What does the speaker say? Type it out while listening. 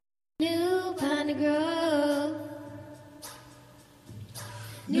Piney Grove.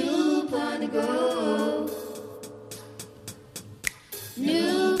 New Piney Grove.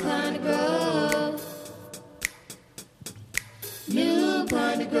 New Piney Grove. New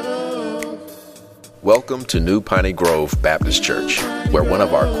Piney Grove. Welcome to New Piney Grove Baptist Church, where one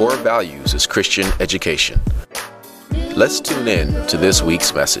of our core values is Christian education. Let's tune in to this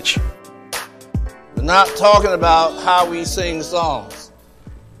week's message. We're not talking about how we sing songs.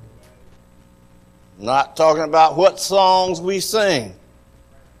 Not talking about what songs we sing.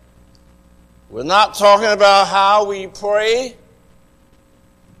 We're not talking about how we pray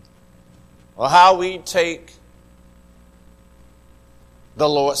or how we take the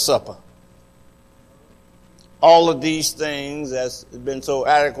Lord's Supper. All of these things, as has been so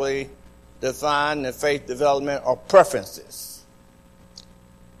adequately defined in faith development, are preferences.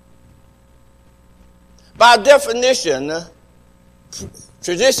 By definition,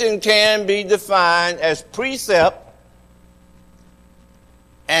 tradition can be defined as precept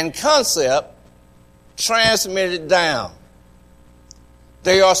and concept transmitted down.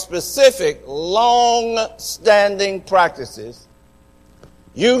 They are specific, long-standing practices,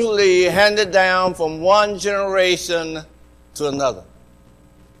 usually handed down from one generation to another.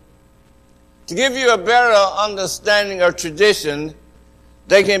 To give you a better understanding of tradition,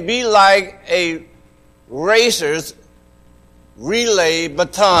 they can be like a racer's relay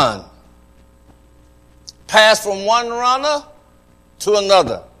baton, passed from one runner to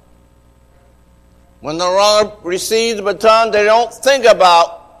another. When the runner receives the baton, they don't think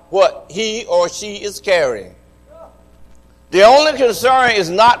about what he or she is carrying. The only concern is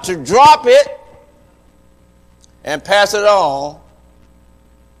not to drop it and pass it on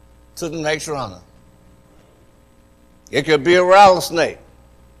to the next runner. It could be a rattlesnake,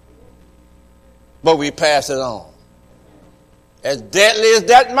 but we pass it on. As deadly as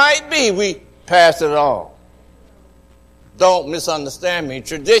that might be, we pass it on. Don't misunderstand me.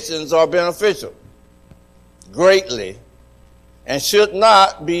 Traditions are beneficial greatly and should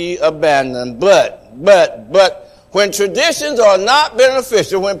not be abandoned. But when traditions are not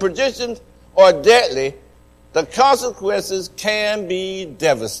beneficial, when traditions are deadly, the consequences can be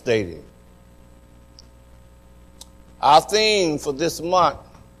devastating. Our theme for this month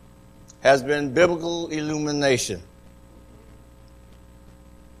has been biblical illumination.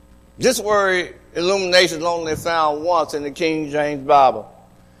 This word illumination is only found once in the King James Bible.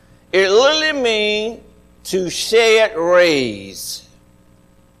 It literally means to shed rays.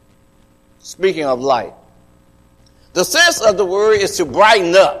 Speaking of light. The sense of the word is to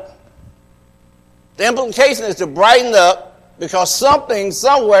brighten up. The implication is to brighten up because something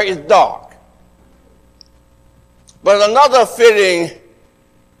somewhere is dark. But another fitting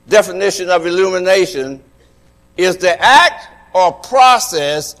definition of illumination is the act or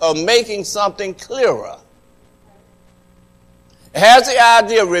process of making something clearer. It has the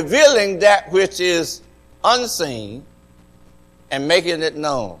idea of revealing that which is unseen and making it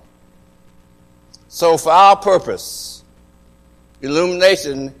known. So for our purpose,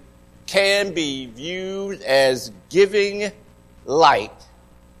 illumination can be viewed as giving light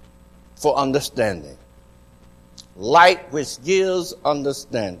for understanding. Light which gives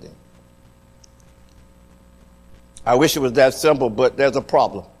understanding. I wish it was that simple, but there's a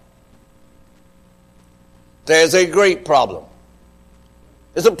problem. There's a great problem.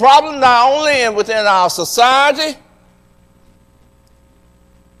 It's a problem not only within our society,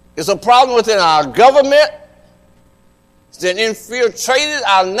 it's a problem within our government that infiltrated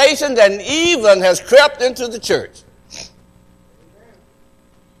our nation that even has crept into the church.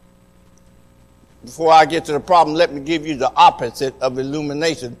 Before I get to the problem, let me give you the opposite of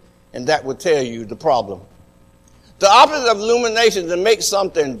illumination, and that will tell you the problem. The opposite of illumination is to make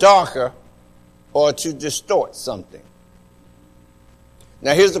something darker or to distort something.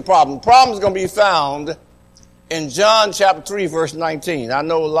 Now here's the problem. The problem is going to be found in John chapter 3, verse 19. I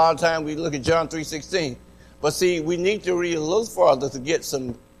know a lot of times we look at John 3:16, but see, we need to read a little further to get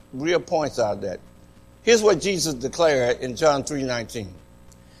some real points out of that. Here's what Jesus declared in John 3:19.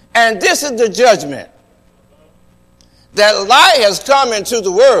 And this is the judgment, that light has come into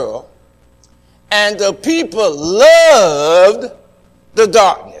the world, and the people loved the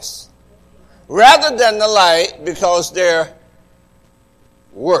darkness rather than the light, because their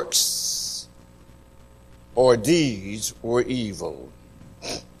works or deeds were evil.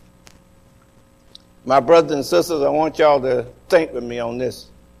 My brothers and sisters, I want y'all to think with me on this.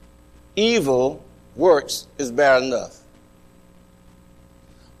 Evil works is bad enough.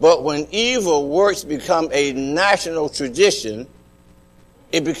 But when evil works become a national tradition,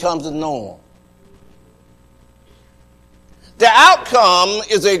 it becomes a norm. The outcome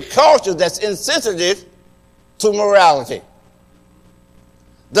is a culture that's insensitive to morality.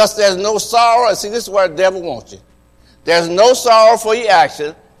 Thus, there's no sorrow. And see, this is where the devil wants you. There's no sorrow for your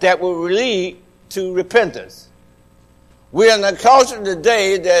action that will lead to repentance. We're in a culture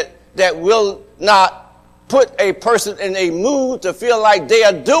today that will not put a person in a mood to feel like they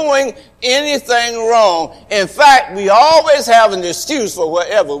are doing anything wrong. In fact, we always have an excuse for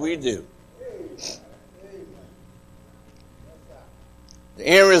whatever we do. The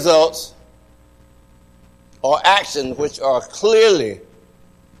end results are actions which are clearly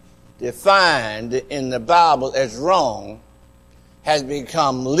defined in the Bible as wrong has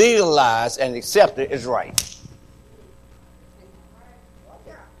become legalized and accepted as right.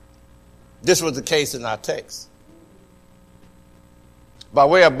 This was the case in our text. By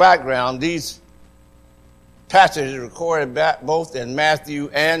way of background, these passages are recorded back both in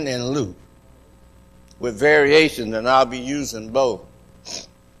Matthew and in Luke with variations, and I'll be using both.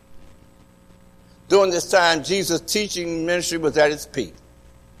 During this time, Jesus' teaching ministry was at its peak.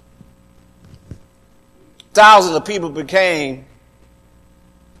 Thousands of people became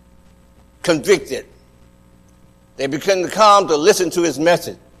convicted. They began to come to listen to his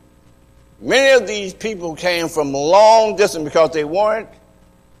message. Many of these people came from a long distance because they wanted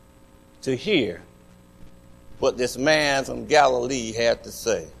to hear what this man from Galilee had to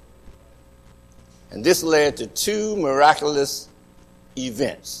say. And this led to two miraculous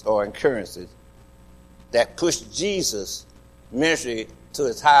events or occurrences that pushed Jesus' ministry to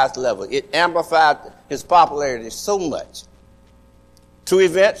its highest level. It amplified his popularity so much. Two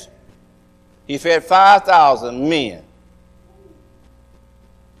events. He fed 5,000 men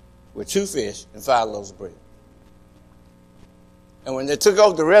with 2 fish and 5 loaves of bread. And when they took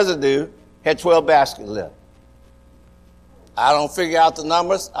off the residue, had 12 baskets left. I don't figure out the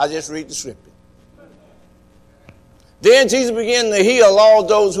numbers. I just read the scripture. Then Jesus began to heal all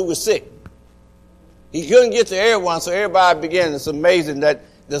those who were sick. He couldn't get to everyone, so everybody began. It's amazing that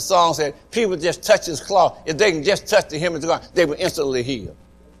the song said, people just touch his cloth. If they can just touch the hem of the garment, they were instantly healed.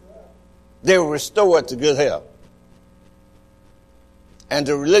 They were restored to good health. And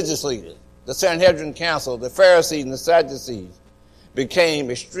the religious leaders, the Sanhedrin council, the Pharisees and the Sadducees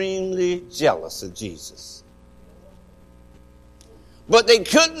became extremely jealous of Jesus. But they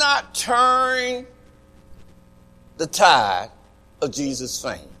could not turn the tide of Jesus'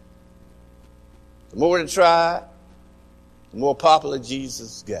 fame. The more they tried, the more popular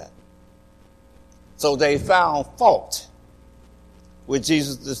Jesus got. So they found fault with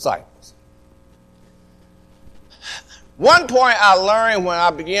Jesus' disciples. One point I learned when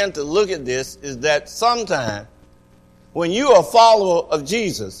I began to look at this is that sometimes when you are a follower of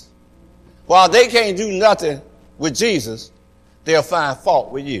Jesus, while they can't do nothing with Jesus, they'll find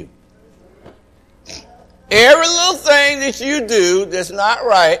fault with you. Every little thing that you do that's not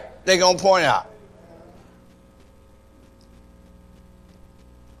right, they're going to point out.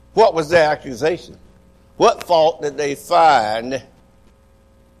 What was their accusation? What fault did they find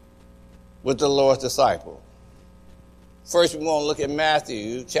with the Lord's disciple? First, we want to look at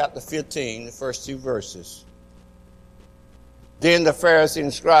Matthew chapter 15, the first 2 verses. Then the Pharisee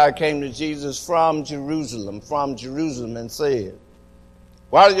and scribe came to Jesus from Jerusalem, and said,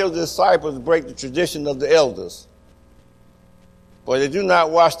 why do your disciples break the tradition of the elders? For they do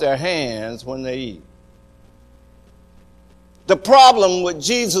not wash their hands when they eat. The problem with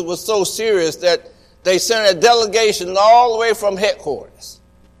Jesus was so serious that they sent a delegation all the way from headquarters,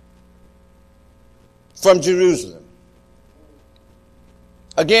 from Jerusalem.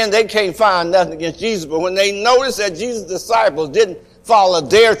 Again, they can't find nothing against Jesus, but when they noticed that Jesus' disciples didn't follow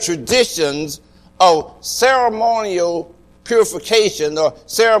their traditions of ceremonial purification or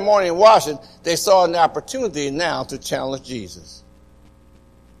ceremonial washing, they saw an opportunity now to challenge Jesus.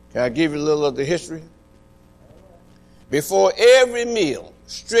 Can I give you a little of the history? Before every meal,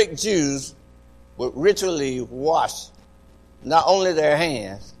 strict Jews would ritually wash not only their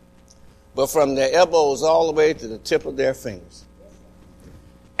hands, but from their elbows all the way to the tip of their fingers.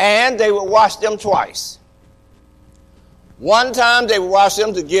 And they would wash them twice. One time they would wash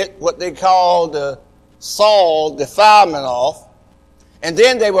them to get what they call the soil defilement off. And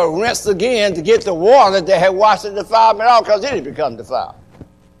then they would rinse again to get the water that had washed the defilement off, because it had become defiled.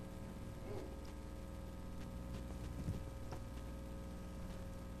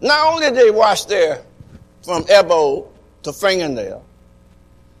 Not only did they wash their from elbow to fingernail,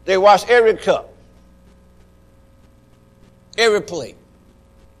 they washed every cup, every plate,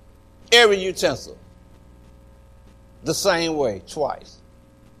 every utensil the same way, twice.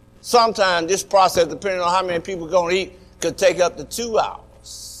 Sometimes this process, depending on how many people are going to eat, could take up to 2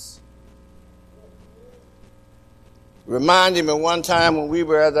 hours. Reminded me one time when we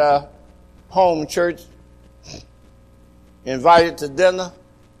were at our home church, invited to dinner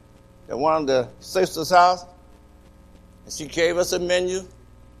at one of the sisters' house, and she gave us a menu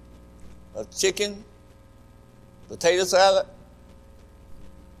of chicken, potato salad,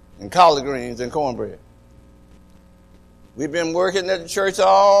 and collard greens and cornbread. We've been working at the church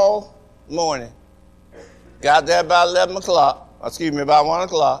all morning. Got there about 11 o'clock, about 1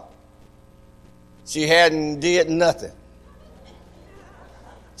 o'clock. She hadn't did nothing.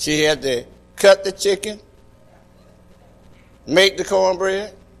 She had to cut the chicken, make the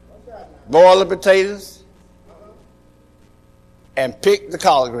cornbread, boil the potatoes, and pick the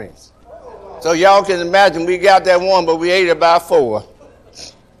collard greens. So y'all can imagine we got that one, but we ate about 4.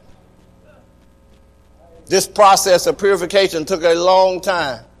 This process of purification took a long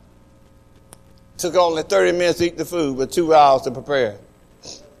time. Took only 30 minutes to eat the food, but 2 hours to prepare.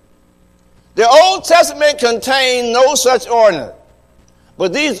 The Old Testament contained no such ordinance.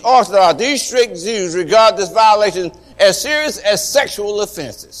 But these Orthodox, these strict Jews regard this violation as serious as sexual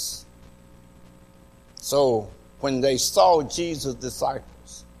offenses. So when they saw Jesus'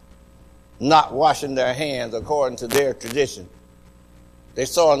 disciples not washing their hands according to their tradition, they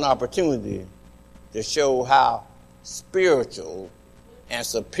saw an opportunity to show how spiritual and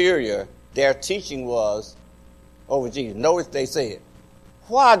superior their teaching was over Jesus. Notice they said,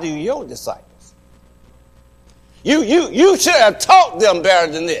 "Why do your disciples? You should have taught them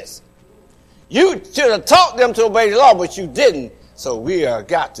better than this. You should have taught them to obey the law, but you didn't. So we are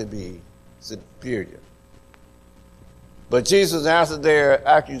got to be superior." But Jesus answered their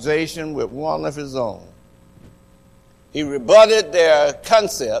accusation with one of his own. He rebutted their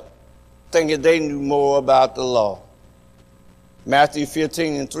concept, thinking they knew more about the law. Matthew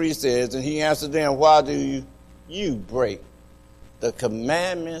 15:3 says, and he answered them, "Why do you break the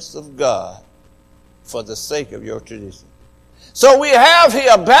commandments of God for the sake of your tradition?" So we have here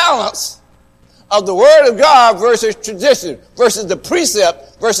a balance of the word of God versus tradition, versus the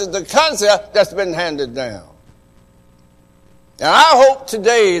precept, versus the concept that's been handed down. And I hope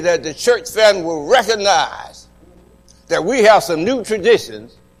today that the church family will recognize that we have some new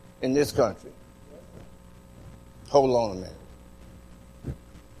traditions in this country. Hold on a minute.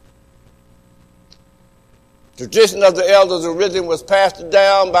 Tradition of the elders of religion was passed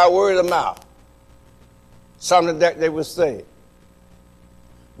down by word of mouth. Something that they would say.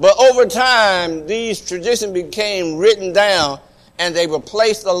 But over time, these traditions became written down and they were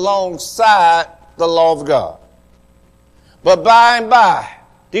placed alongside the law of God. But by and by,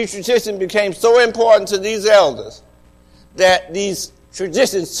 these traditions became so important to these elders that these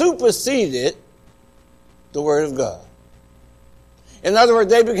traditions superseded the word of God. In other words,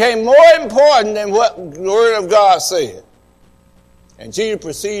 they became more important than what the word of God said. And Jesus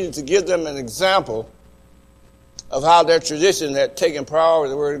proceeded to give them an example of how their tradition had taken priority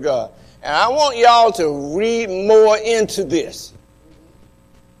of the word of God. And I want y'all to read more into this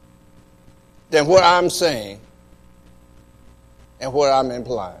than what I'm saying and what I'm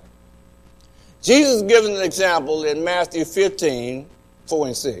implying. Jesus gives an example in Matthew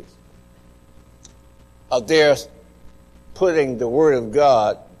 15:4-6 of their putting the word of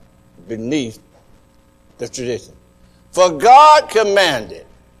God beneath the tradition. For God commanded,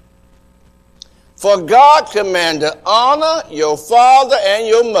 honor your father and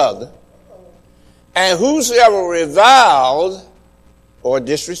your mother, and whosoever reviles or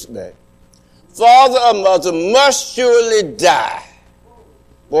disrespect father or mother must surely die.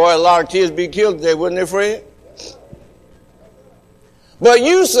 Boy, a lot of kids be killed today, wouldn't they, Fred? But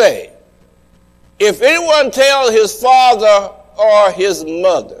you say, if anyone tell his father or his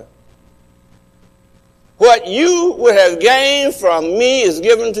mother, what you would have gained from me is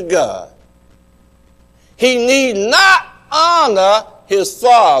given to God, he need not honor his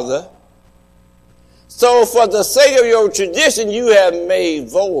father. So for the sake of your tradition, you have made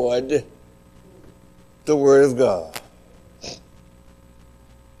void the word of God.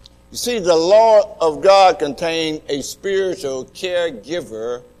 You see, the law of God contained a spiritual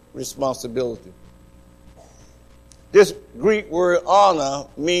caregiver responsibility. This Greek word honor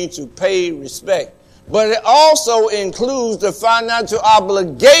means to pay respect, but it also includes the financial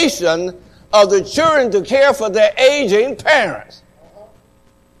obligation of the children to care for their aging parents.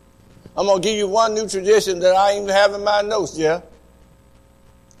 I'm going to give you one new tradition that I even have in my notes, yeah?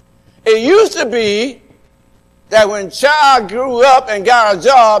 It used to be that when child grew up and got a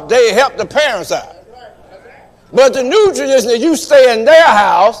job, they helped the parents out. But the new tradition is you stay in their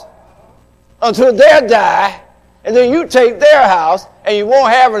house until they die, and then you take their house, and you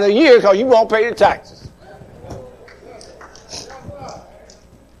won't have it in a year because you won't pay the taxes.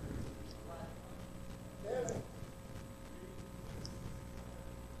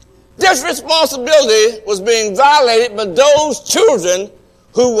 parents' responsibility was being violated by those children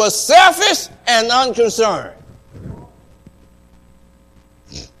who were selfish and unconcerned.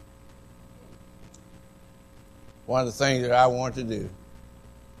 One of the things that I wanted to do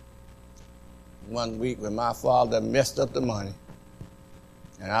one week when my father messed up the money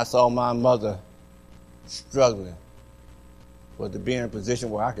and I saw my mother struggling was to be in a position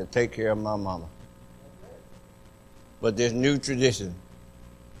where I could take care of my mama. But this new tradition,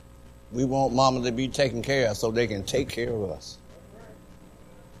 we want mama to be taken care of so they can take care of us.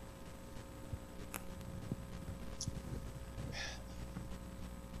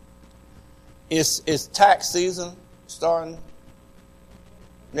 It's tax season starting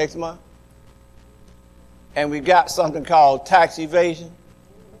next month. And we got something called tax evasion.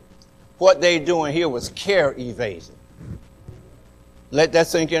 What they doing here was care evasion. Let that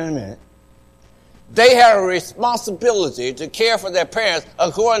sink in a minute. They had a responsibility to care for their parents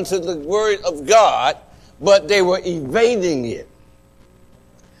according to the word of God, but they were evading it.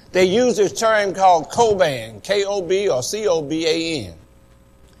 They used this term called COBAN, K-O-B or C-O-B-A-N.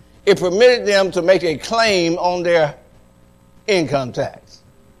 It permitted them to make a claim on their income tax,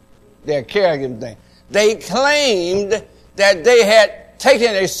 their caregiving thing. They claimed that they had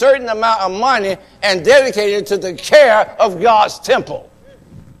taken a certain amount of money and dedicated it to the care of God's temple.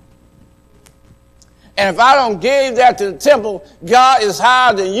 And if I don't give that to the temple, God is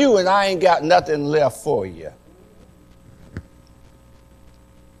higher than you and I ain't got nothing left for you.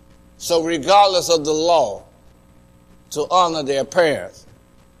 So regardless of the law, to honor their parents,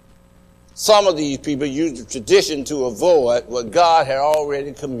 some of these people used the tradition to avoid what God had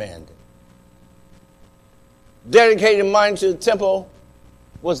already commanded. Dedicating money to the temple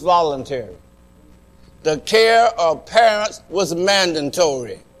was voluntary. The care of parents was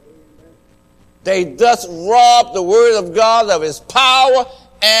mandatory. They thus robbed the word of God of its power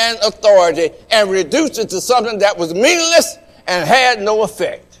and authority and reduced it to something that was meaningless and had no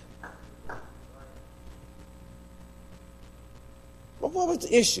effect. But what was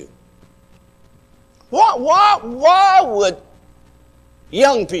the issue? Why would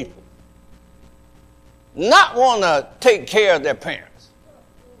young people not want to take care of their parents?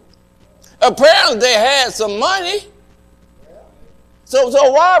 Apparently they had some money. So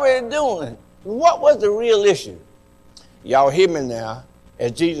why were they doing it? What was the real issue? Y'all hear me now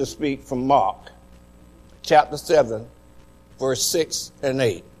as Jesus speaks from Mark chapter 7, verse 6 and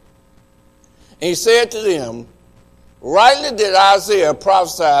 8. And he said to them, rightly did Isaiah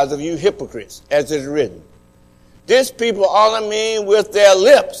prophesy of you hypocrites, as is written. This people honor me with their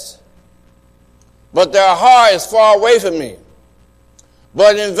lips, but their heart is far away from me.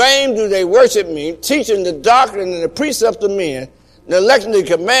 But in vain do they worship me, teaching the doctrine and the precepts of men, neglecting the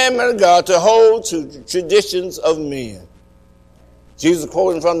commandment of God to hold to the traditions of men. Jesus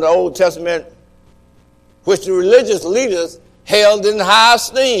quoting from the Old Testament, which the religious leaders held in high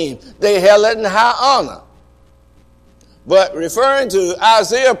esteem. They held it in high honor. But referring to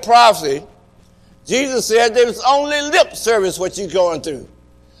Isaiah prophecy, Jesus said there was only lip service what you're going through.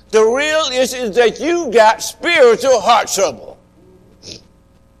 The real issue is that you got spiritual heart trouble.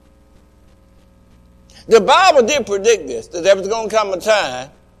 The Bible did predict this, that there was going to come a time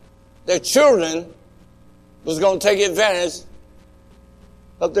that children was going to take advantage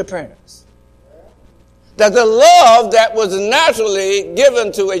of their parents. That the love that was naturally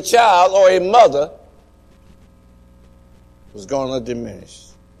given to a child or a mother was going to diminish.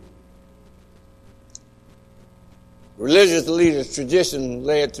 Religious leaders' tradition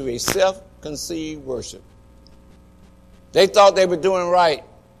led to a self-conceived worship. They thought they were doing right,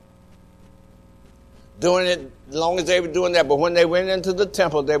 doing it as long as they were doing that. But when they went into the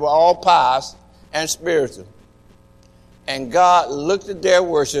temple, they were all pious and spiritual. And God looked at their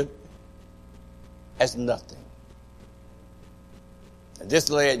worship as nothing. And this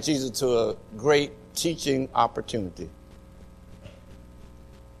led Jesus to a great teaching opportunity.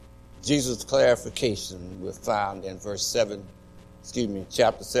 Jesus' clarification was found in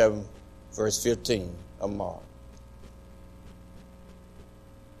chapter 7, verse 15 of Mark.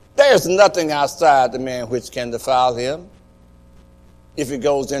 There is nothing outside the man which can defile him, if it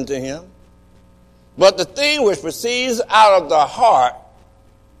goes into him. But the thing which proceeds out of the heart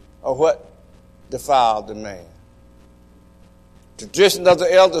are what defiled the man. Tradition of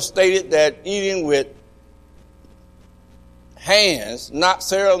the elders stated that eating with hands not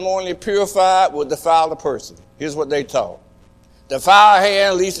ceremonially purified would defile the person. Here's what they taught. Defiled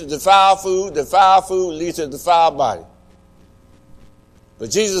hand leads to defiled food leads to defiled body.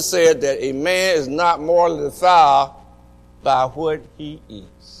 But Jesus said that a man is not morally defiled by what he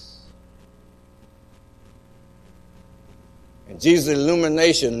eats. And Jesus'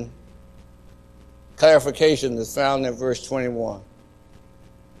 illumination clarification is found in verse 21.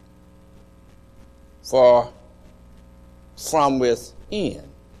 For from within,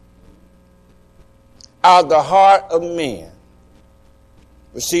 out of the heart of men,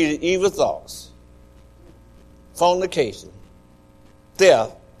 proceeded evil thoughts, fornication,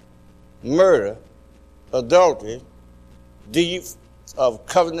 theft, murder, adultery, deeds of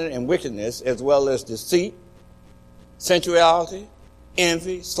covenant and wickedness, as well as deceit, sensuality,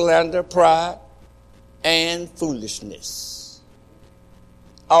 envy, slander, pride, and foolishness.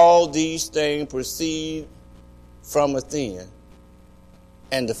 All these things proceed from within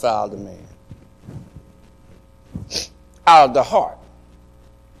and defile the man. Out of the heart.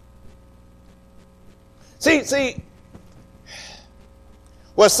 See,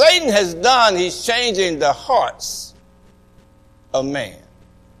 what Satan has done, he's changing the hearts of man.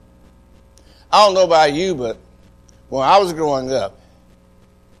 I don't know about you, but when I was growing up,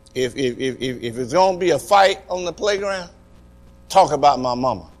 if it's going to be a fight on the playground, talk about my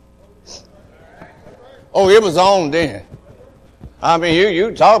mama. Oh, it was on then. I mean,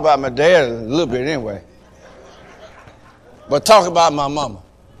 you talk about my dad a little bit anyway. But talk about my mama.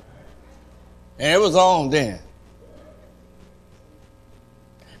 And it was on then.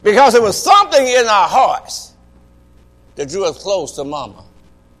 Because there was something in our hearts that drew us close to mama.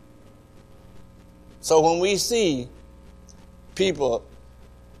 So when we see people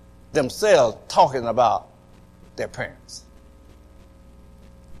themselves talking about their parents,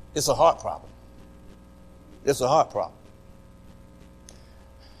 it's a heart problem. It's a heart problem.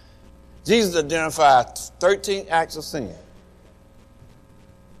 Jesus identified 13 acts of sin.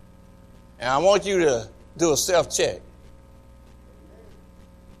 And I want you to do a self-check.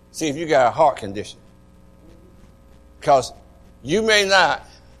 See if you got a heart condition. Because you may not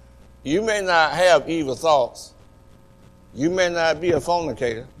have evil thoughts. You may not be a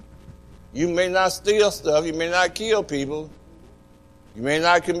fornicator. You may not steal stuff. You may not kill people. You may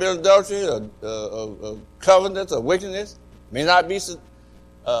not commit adultery or covenants or wickedness. You may not be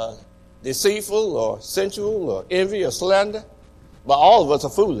deceitful or sensual or envy or slander. But all of us are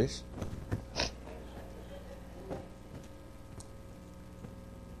foolish.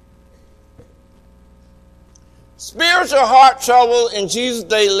 Spiritual heart trouble in Jesus'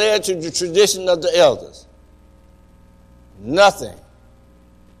 day led to the tradition of the elders. Nothing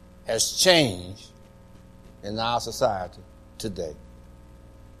has changed in our society today.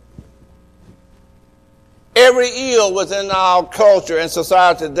 Every ill within our culture and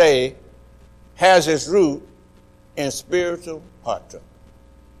society today has its root in spiritual heart trouble.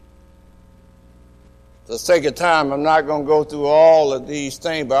 For the sake of time, I'm not going to go through all of these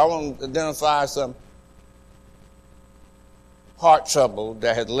things, but I want to identify some heart trouble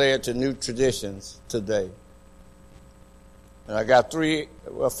that has led to new traditions today. And I got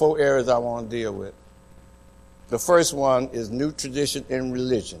 4 areas I want to deal with. The first one is new tradition in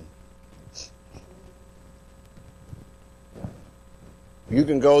religion. You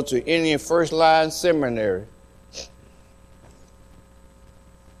can go to any first-line seminary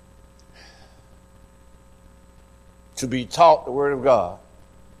to be taught the Word of God.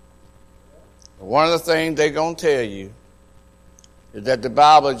 And one of the things they're going to tell you is that the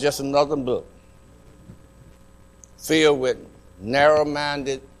Bible is just another book filled with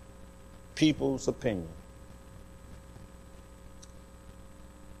narrow-minded people's opinion.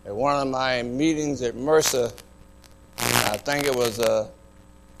 At one of my meetings at Mercer, I think it was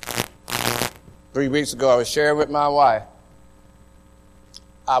 3 weeks ago, I was sharing with my wife.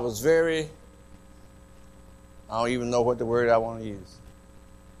 I was I don't even know what the word I want to use.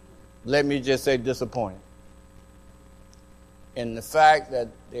 Let me just say disappointed. In the fact that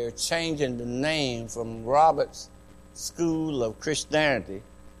they're changing the name from Robert's School of Christianity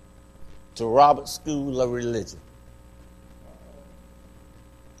to Robert's School of Religion.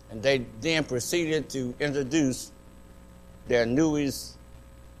 And they then proceeded to introduce their newest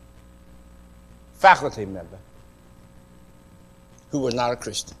faculty member who was not a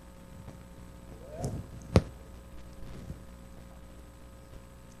Christian.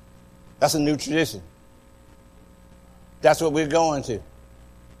 That's a new tradition. That's what we're going to.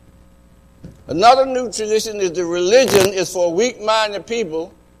 Another new tradition is the religion is for weak-minded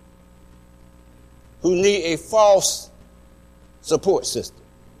people who need a false support system.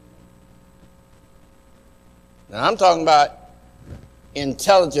 Now, I'm talking about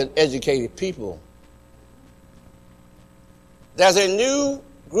intelligent, educated people. There's a new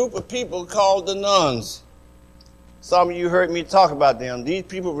group of people called the nuns. Some of you heard me talk about them. These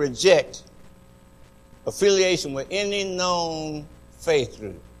people reject affiliation with any known faith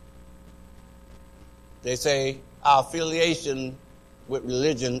group. They say our affiliation with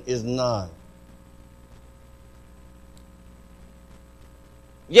religion is none.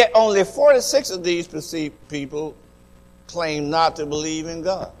 Yet only 46 of these perceived people claim not to believe in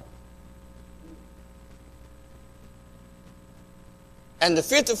God. And the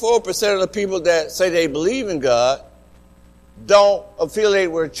 54% of the people that say they believe in God don't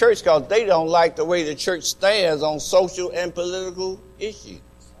affiliate with a church because they don't like the way the church stands on social and political issues.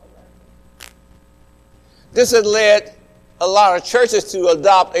 This has led a lot of churches to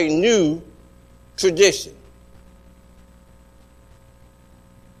adopt a new tradition.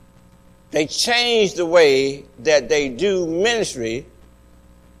 They changed the way that they do ministry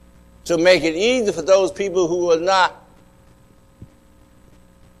to make it easy for those people who are not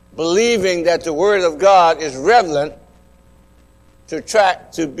believing that the Word of God is relevant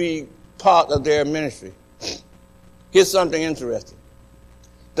to be part of their ministry. Here's something interesting.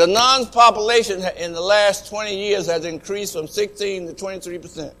 The nuns population in the last 20 years has increased from 16 to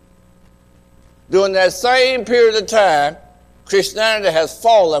 23%. During that same period of time, Christianity has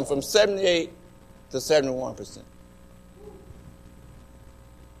fallen from 78 to 71%.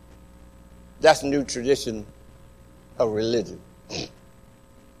 That's a new tradition of religion.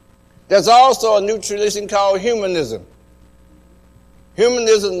 There's also a new tradition called humanism.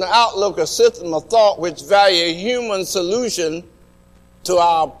 Humanism is the outlook or system of thought which value a human solution to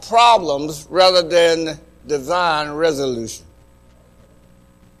our problems rather than divine resolution.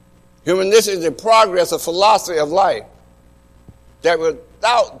 Humanism is the progress of philosophy of life that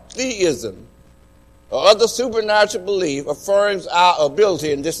without theism or other supernatural belief affirms our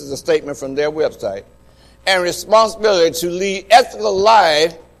ability, and this is a statement from their website, and responsibility to lead ethical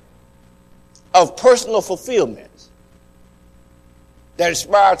life of personal fulfillment that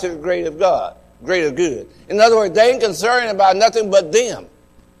aspire to the greater good. In other words, they ain't concerned about nothing but them.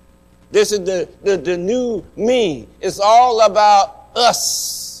 This is the new me. It's all about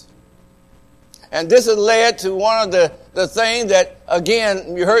us. And this has led to one of the things that,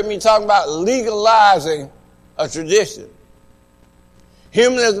 again, you heard me talk about legalizing a tradition.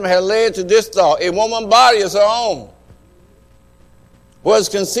 Humanism has led to this thought: a woman's body is her own. What's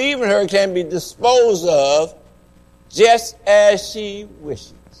conceived in her can be disposed of just as she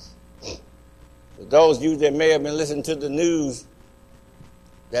wishes. For those of you that may have been listening to the news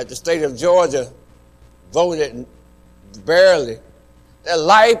that the state of Georgia voted barely, that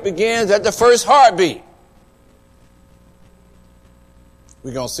life begins at the first heartbeat.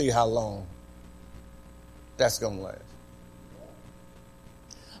 We're going to see how long that's going to last.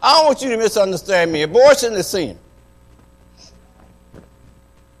 I don't want you to misunderstand me. Abortion is sin.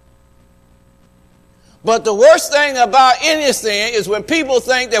 But the worst thing about any sin is when people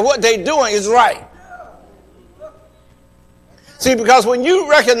think that what they're doing is right. See, because when you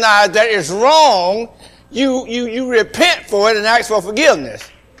recognize that it's wrong, you repent for it and ask for forgiveness.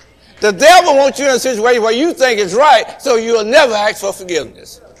 The devil wants you in a situation where you think it's right, so you'll never ask for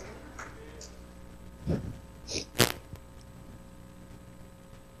forgiveness.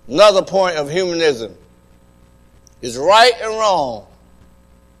 Another point of humanism is right and wrong.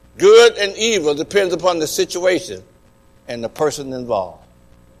 Good and evil depends upon the situation and the person involved.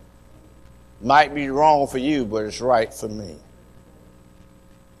 Might be wrong for you, but it's right for me.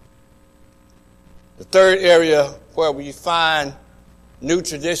 The third area where we find new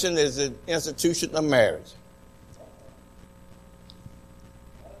tradition is the institution of marriage.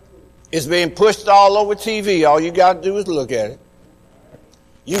 It's being pushed all over TV. All you got to do is look at it.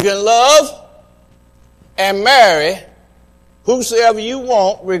 You can love and marry whosoever you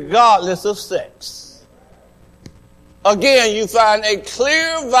want, regardless of sex. Again, you find a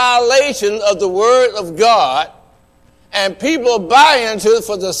clear violation of the Word of God, and people buy into it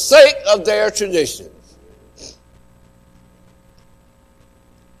for the sake of their traditions.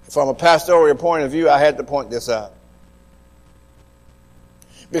 From a pastoral point of view, I had to point this out.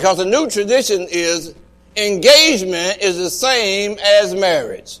 Because the new tradition is engagement is the same as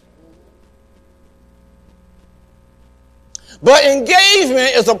marriage. But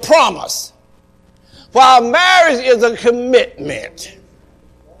engagement is a promise, while marriage is a commitment.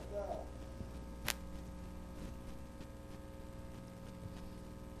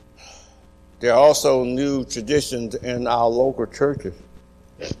 There are also new traditions in our local churches.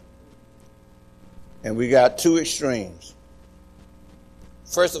 And we got two extremes.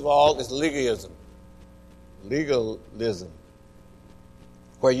 First of all, it's legalism. Legalism.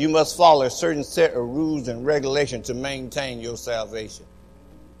 Where you must follow a certain set of rules and regulations to maintain your salvation.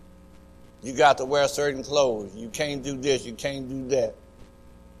 You got to wear certain clothes. You can't do this. You can't do that.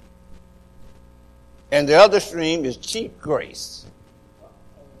 And the other extreme is cheap grace.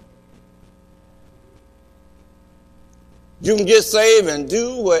 You can get saved and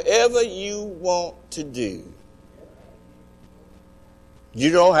do whatever you want to do.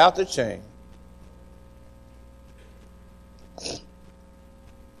 You don't have to change.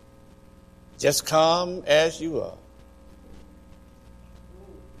 Just come as you are.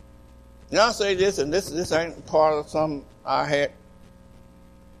 Now I say this, and this ain't part of something I had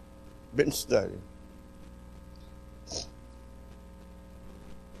been studying.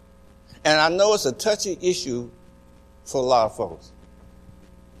 And I know it's a touchy issue for a lot of folks.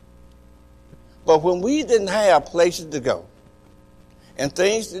 But when we didn't have places to go and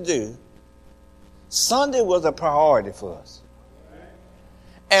things to do, Sunday was a priority for us.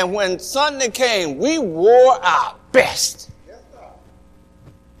 And when Sunday came, we wore our best.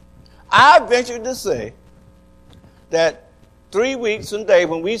 I venture to say that 3 weeks from today,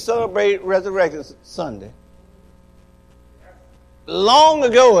 when we celebrate Resurrection Sunday, long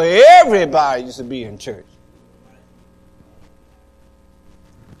ago, everybody used to be in church.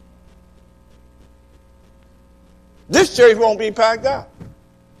 This church won't be packed out.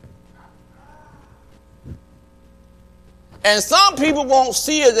 And some people won't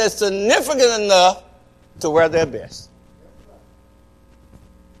see it as significant enough to wear their best.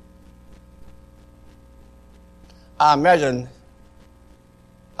 I imagine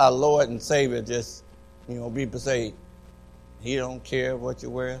our Lord and Savior just, people say, He don't care what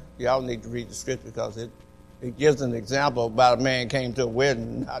you wear. Y'all need to read the scripture because it gives an example about a man came to a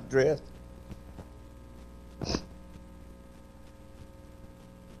wedding not dressed.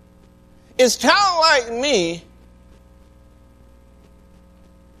 It's kind of like me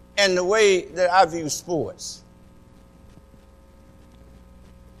and the way that I view sports.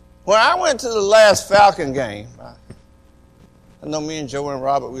 When I went to the last Falcon game, I know me and Joe and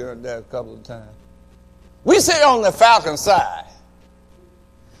Robert, we were there a couple of times. We sit on the Falcon side.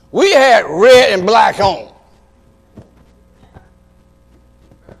 We had red and black on.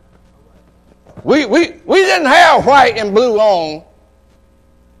 We didn't have white and blue on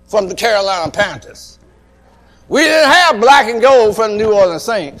from the Carolina Panthers. We didn't have black and gold from the New Orleans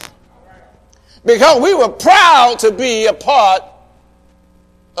Saints. Because we were proud to be a part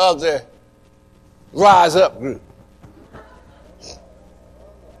of the Rise Up group.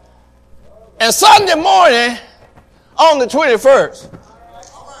 And Sunday morning, on the 21st,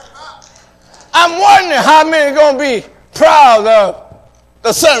 I'm wondering how many are going to be proud of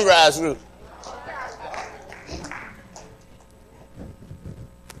the Sunrise group.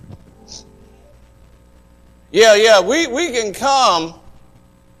 Yeah, we can come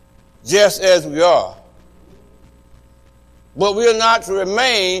just as we are. But we are not to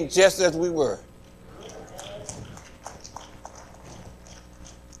remain just as we were.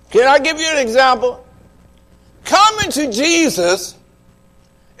 Can I give you an example? Coming to Jesus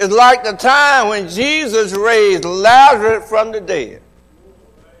is like the time when Jesus raised Lazarus from the dead.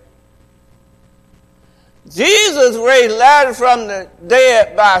 Jesus raised Lazarus from the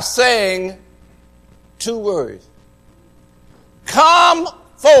dead by saying 2 words. Come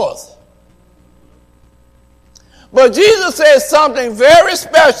forth. But Jesus said something very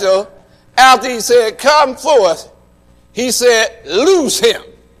special after he said, come forth. He said, loose him.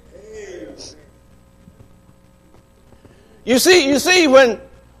 You see, when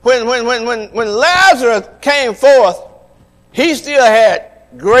Lazarus came forth, he still had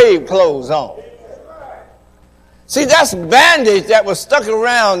grave clothes on. See, that's bandage that was stuck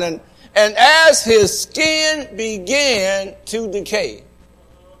around, and as his skin began to decay,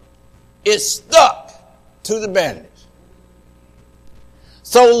 it stuck to the bandage.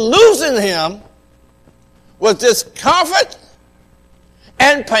 So losing him was discomfort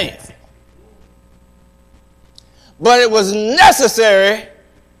and painful. But it was necessary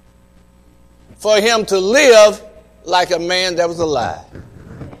for him to live like a man that was alive.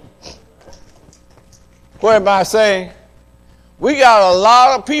 What am I saying? We got a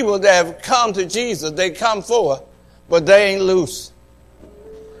lot of people that have come to Jesus. They come forth, but they ain't loose.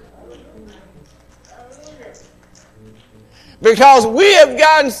 Because we have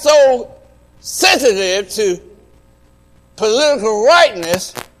gotten so sensitive to political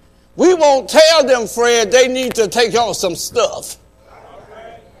rightness, we won't tell them, Fred, they need to take on some stuff.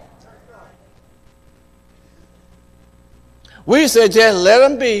 We said, just let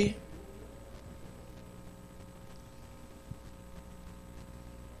them be.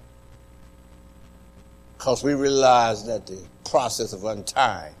 Because we realize that the process of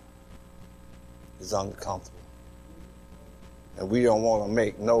untying is uncomfortable. And we don't want to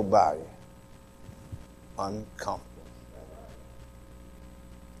make nobody uncomfortable.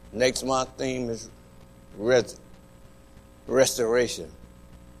 Next month theme is restoration.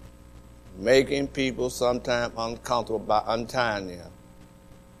 Making people sometimes uncomfortable by untying them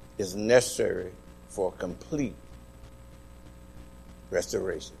is necessary for complete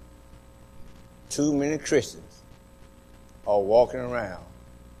restoration. Too many Christians are walking around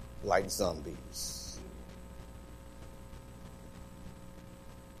like zombies.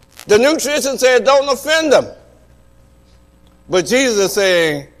 The New Christian said, don't offend them. But Jesus is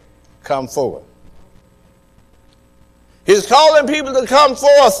saying, come forward. He's calling people to come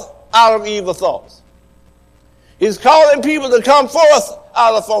forth out of evil thoughts. He's calling people to come forth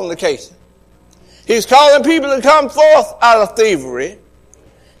out of fornication. He's calling people to come forth out of thievery.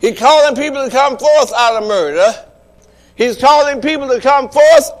 He's calling people to come forth out of murder. He's calling people to come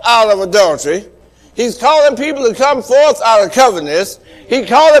forth out of adultery. He's calling people to come forth out of covetousness. He's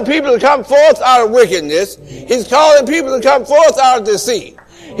calling people to come forth out of wickedness. He's calling people to come forth out of deceit.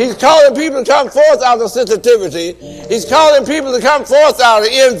 He's calling people to come forth out of sensitivity. He's calling people to come forth out of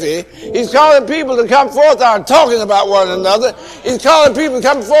envy. He's calling people to come forth out of talking about one another. He's calling people to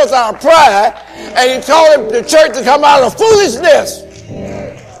come forth out of pride. And he's calling the church to come out of foolishness.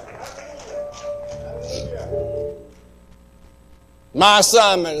 My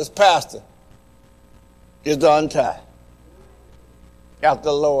assignment as pastor is to untie after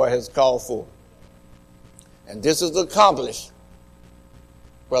the Lord has called for. And this is accomplished,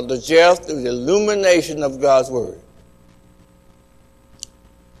 Brother Jeff, through the illumination of God's word.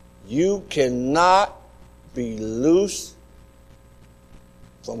 You cannot be loose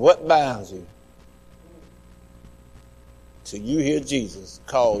from what binds you till you hear Jesus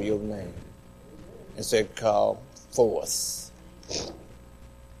call your name and say, call forth.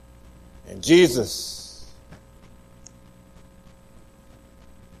 And Jesus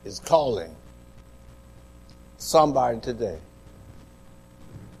is calling somebody today.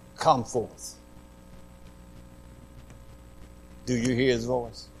 Come forth. Do you hear his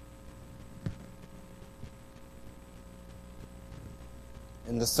voice?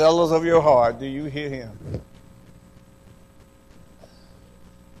 In the cellars of your heart, do you hear him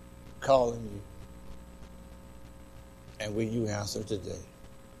calling you? And will you answer today?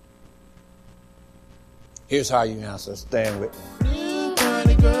 Here's how you answer. Stand with me.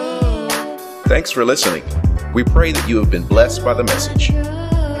 Thanks for listening. We pray that you have been blessed by the message.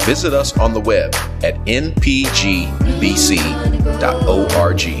 Visit us on the web at npgbc.org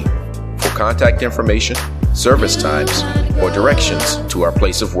for contact information, service times, or directions to our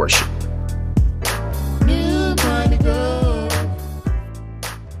place of worship.